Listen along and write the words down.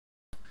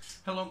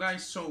Hello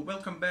guys, so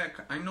welcome back.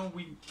 I know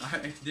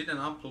I didn't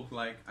upload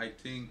like I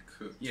think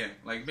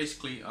like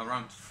basically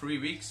around 3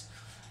 weeks.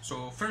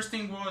 So first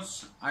thing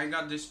was I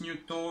got this new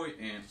toy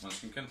and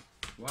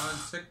one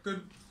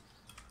second.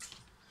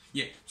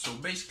 Yeah, so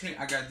basically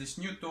I got this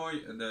new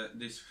toy,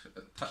 this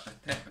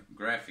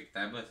graphic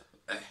tablet.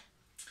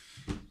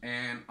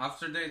 And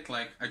after that,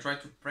 like, I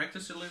tried to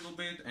practice a little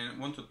bit and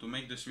wanted to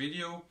make this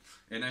video,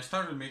 and I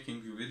started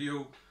making a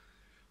video.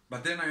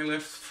 But then I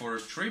left for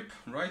a trip,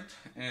 right?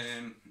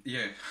 And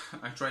yeah,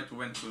 I tried to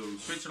went to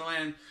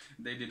Switzerland.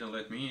 They didn't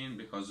let me in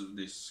because of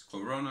this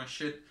Corona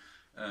shit.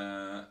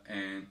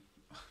 And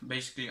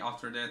basically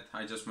after that,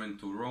 I just went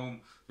to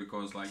Rome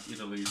because like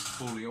Italy is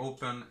fully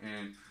open,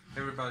 and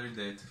everybody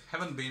that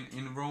haven't been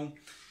in Rome,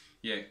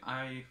 yeah,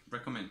 I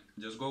recommend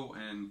just go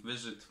and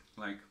visit.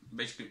 Like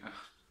basically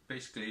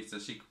it's a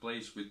sick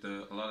place with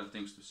a lot of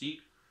things to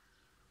see.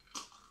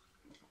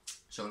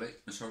 So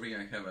sorry,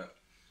 I have a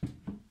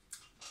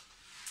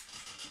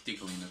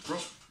tickle in the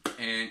throat.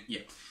 And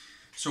yeah,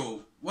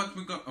 so what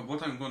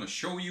I'm gonna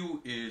show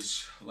you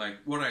is like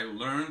what I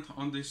learned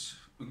on this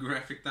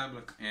graphic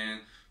tablet,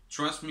 and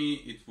trust me,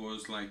 it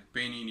was like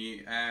pain in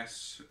the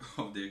ass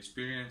of the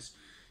experience,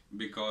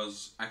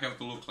 because I have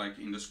to look like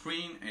in the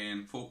screen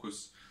and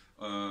focus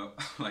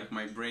like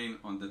my brain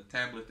on the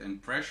tablet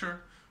and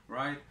pressure,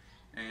 right?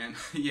 And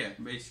yeah,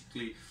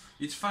 basically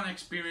it's fun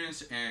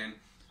experience, and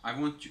I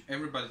want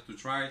everybody to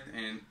try it.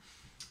 And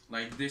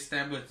like this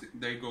tablet,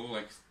 they go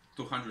like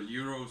 200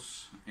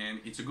 euros,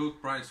 and it's a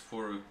good price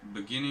for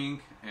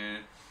beginning.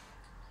 And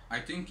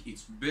I think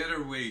it's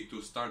better way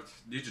to start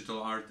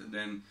digital art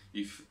than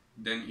if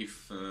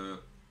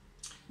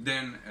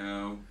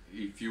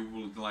you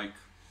would like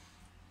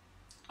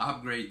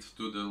upgrade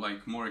to the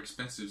like more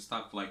expensive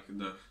stuff like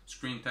the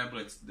screen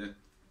tablets that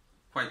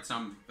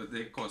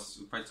they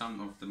cost quite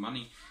some of the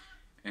money.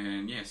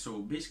 And yeah, so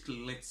basically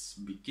let's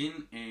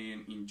begin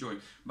and enjoy.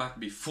 But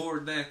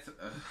before that,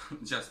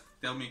 just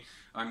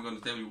I'm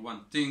gonna tell you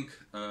one thing.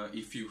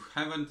 If you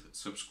haven't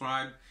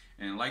subscribed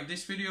and like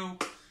this video,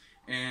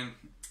 and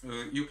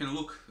you can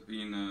look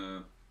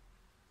in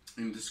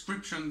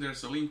description,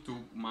 there's a link to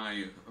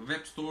my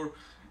web store,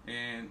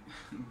 and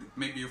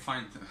maybe you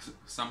find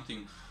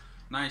something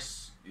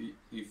nice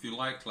if you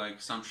like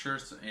some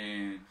shirts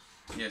and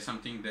yeah,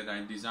 something that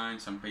I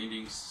designed, some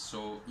paintings.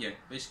 So yeah,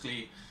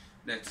 basically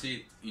that's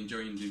it.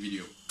 Enjoying the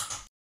video.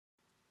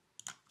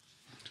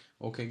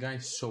 Okay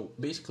guys, so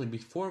basically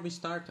before we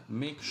start,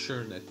 make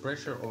sure that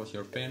pressure of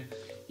your pen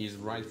is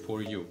right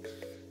for you.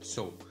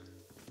 So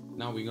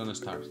now we're gonna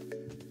start.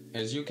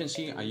 As you can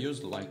see, I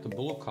used like a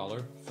blue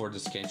color for the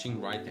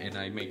sketching, right? And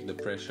I make the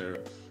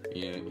pressure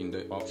in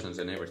the options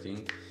and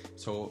everything.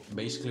 So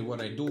basically what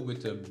I do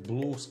with a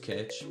blue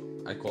sketch,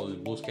 I call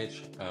it blue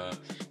sketch.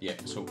 Yeah,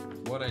 so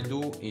what I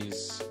do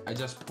is I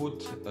just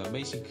put a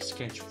basic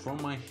sketch from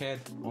my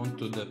head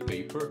onto the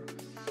paper,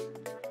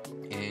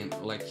 and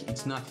like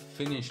it's not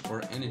finished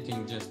or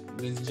anything,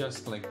 it's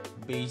just like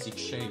basic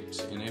shapes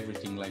and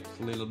everything, like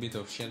a little bit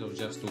of shadow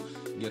just to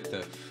get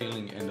the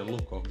feeling and the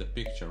look of the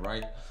picture,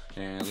 right?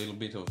 And a little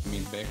bit of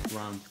mid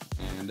background,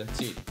 and that's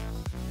it.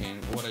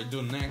 And what I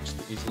do next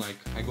is like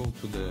I go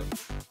to the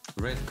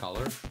red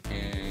color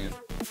and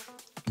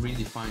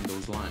redefine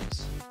those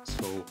lines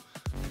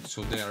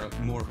so they are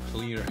more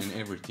clear and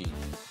everything.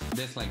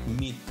 That's like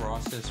mid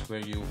process where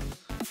you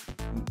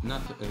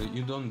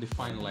don't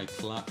define like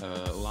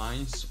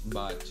lines,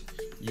 but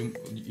you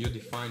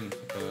define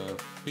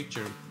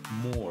picture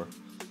more,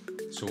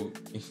 so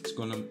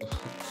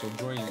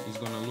drawing is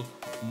gonna look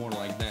more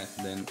like that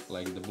than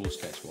like the blue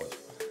sketch was.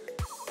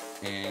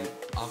 And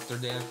after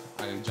that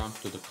I jump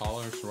to the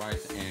colors,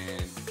 right?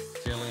 And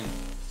fill in.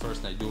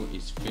 First I do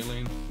is fill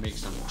in, make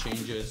some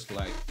changes.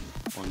 Like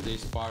on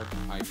this part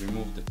I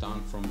remove the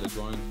tongue from the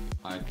drawing.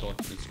 I thought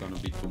it's gonna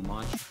be too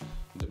much,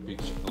 the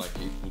picture, like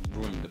it would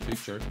ruin the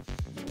picture.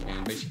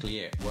 And basically,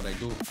 yeah, what I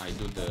do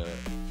the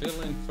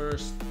fill in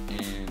first,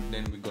 and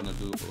then we're gonna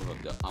do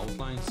the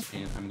outlines,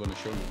 and I'm gonna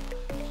show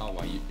you how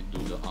I do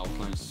the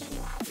outlines.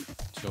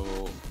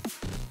 So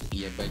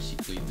yeah,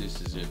 basically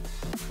this is it.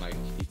 Like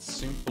it's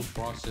simple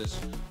process.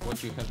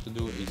 What you have to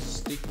do is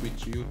stick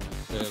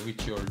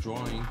with your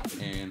drawing.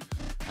 And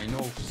I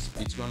know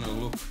it's gonna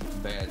look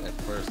bad at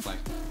first, like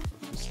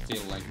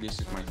still, like this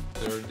is my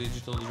third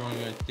digital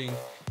drawing I think,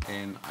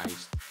 and I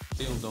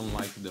still don't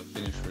like the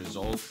finished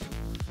result.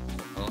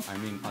 Well, I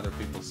mean, other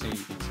people say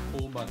it's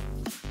cool, but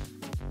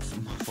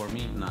for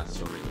me not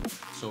so really.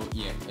 So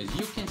yeah, as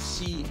you can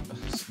see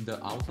the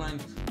outline,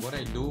 what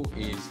I do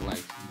is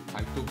like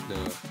I took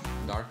the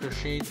darker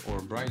shade or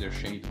brighter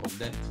shade of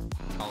that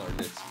color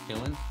that's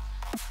filling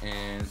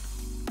and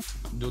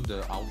do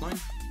the outline.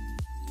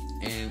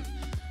 And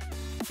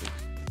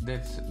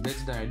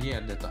that's the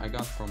idea that I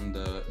got from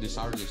this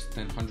artist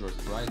 1000,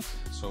 right?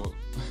 So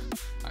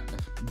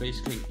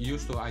basically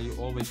I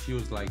always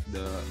use like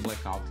the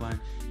black outline,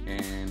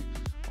 and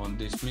on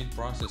this mid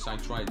process I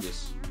tried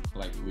this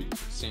like with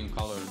same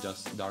color,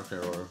 just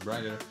darker or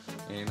brighter,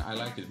 and I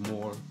like it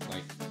more.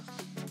 Like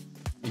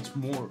it's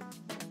more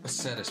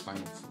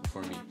satisfying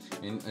for me.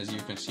 And as you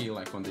can see,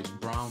 like on this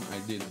brown, I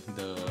did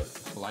the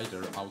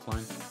lighter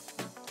outline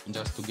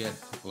just to get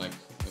like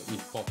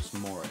it pops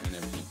more and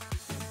everything.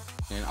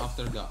 And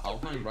after the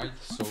outline, right,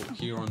 so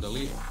here on the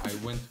lid I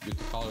went with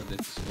the color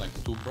that's like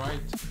too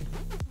bright,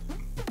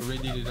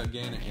 redid it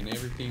again and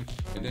everything,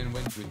 and then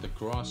went with the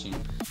crossing.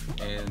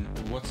 And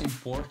what's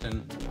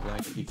important,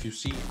 like if you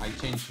see I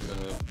changed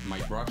my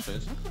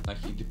brushes,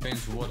 like it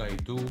depends what I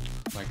do.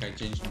 Like I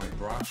changed my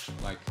brush,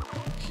 like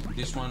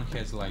this one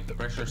has like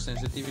pressure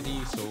sensitivity,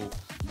 so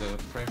the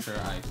pressure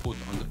I put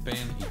on the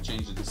pen, it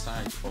changes the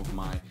size of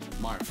my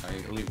mark I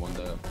leave on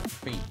the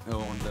paint,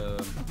 on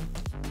the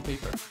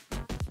paper,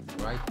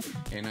 right?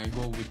 And I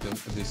go with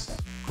this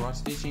cross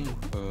stitching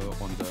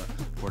on the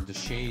for the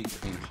shades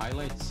and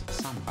highlights,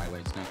 some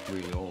highlights, not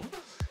really all.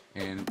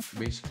 And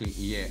basically,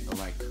 yeah,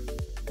 like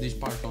this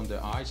part on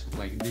the eyes,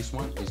 like this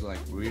one is like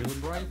really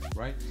bright,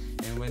 right?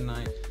 And when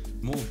I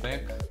move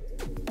back,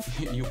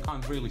 you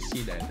can't really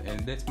see that,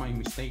 and that's my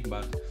mistake.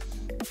 But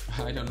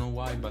I don't know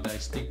why, but I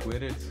stick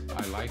with it.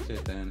 I liked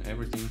it and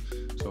everything,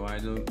 so I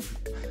don't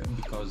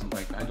because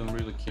like I don't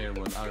really care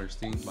what others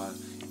think, but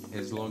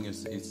as long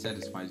as it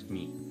satisfies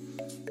me.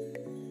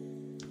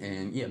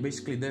 And yeah,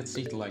 basically that's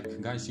it.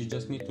 Like guys, you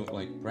just need to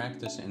like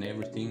practice and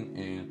everything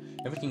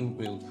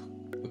will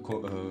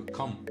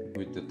come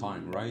with the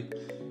time, right?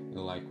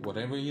 Like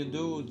whatever you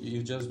do,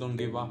 you just don't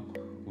give up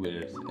with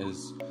it,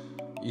 as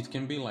it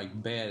can be like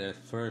bad at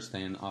first,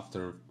 and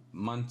after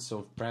months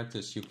of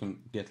practice you can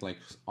get like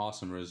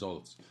awesome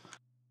results.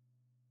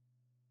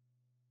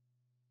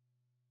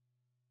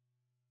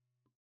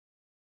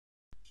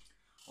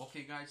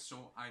 Okay guys,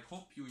 so I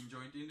hope you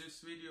enjoyed in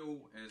this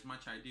video as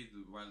much I did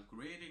while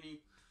creating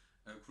it.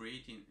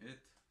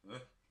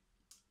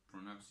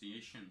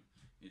 Pronunciation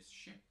is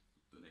shit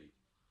today.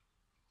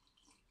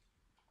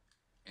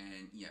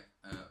 And yeah,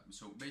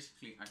 so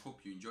basically I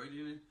hope you enjoyed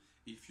it.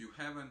 If you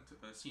haven't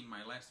seen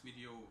my last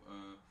video,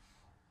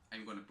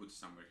 I'm gonna put it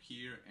somewhere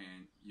here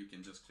and you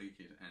can just click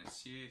it and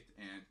see it.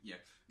 And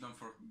yeah, don't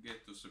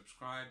forget to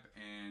subscribe,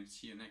 and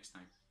see you next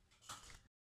time.